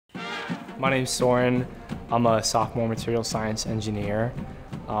My name's Soren. I'm a sophomore material science engineer.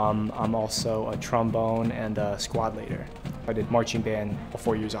 I'm also a trombone and a squad leader. I did marching band for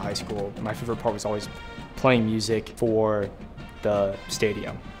 4 years of high school. My favorite part was always playing music for the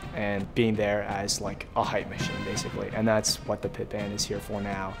stadium and being there as like a hype machine, basically. And that's what the Pitt Band is here for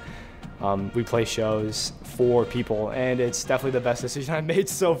now. We play shows for people, and it's definitely the best decision I've made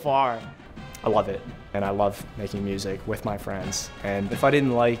so far. I love it, and I love making music with my friends. And if I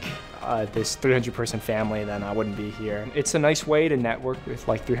didn't like this 300-person family, then I wouldn't be here. It's a nice way to network with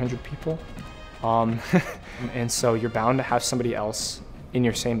like 300 people. And so you're bound to have somebody else in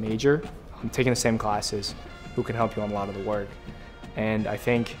your same major, taking the same classes, who can help you on a lot of the work. And I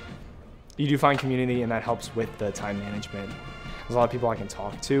think you do find community, and that helps with the time management. There's a lot of people I can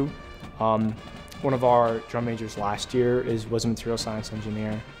talk to. One of our drum majors last year was a material science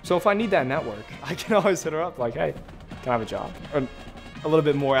engineer. So if I need that network, I can always hit her up like, hey, can I have a job? Or a little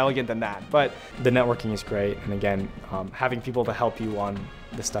bit more elegant than that. But the networking is great. And again, having people to help you on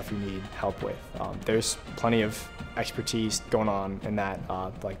the stuff you need help with. There's plenty of expertise going on in that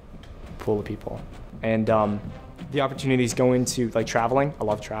like pool of people. And the opportunities going to like traveling. I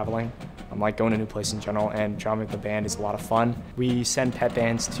love traveling. I like going to new places in general, and traveling with the band is a lot of fun. We send pet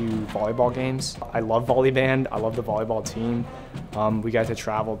bands to volleyball games. I love volley band. I love the volleyball team. We got to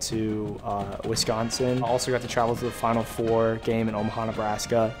travel to Wisconsin. I also got to travel to the Final Four game in Omaha,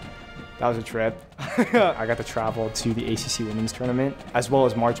 Nebraska. That was a trip. I got to travel to the ACC Women's Tournament, as well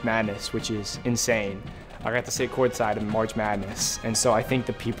as March Madness, which is insane. I got to sit courtside in March Madness, and so I think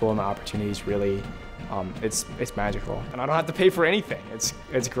the people and the opportunities really, it's magical. And I don't have to pay for anything.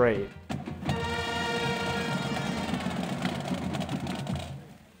 It's great.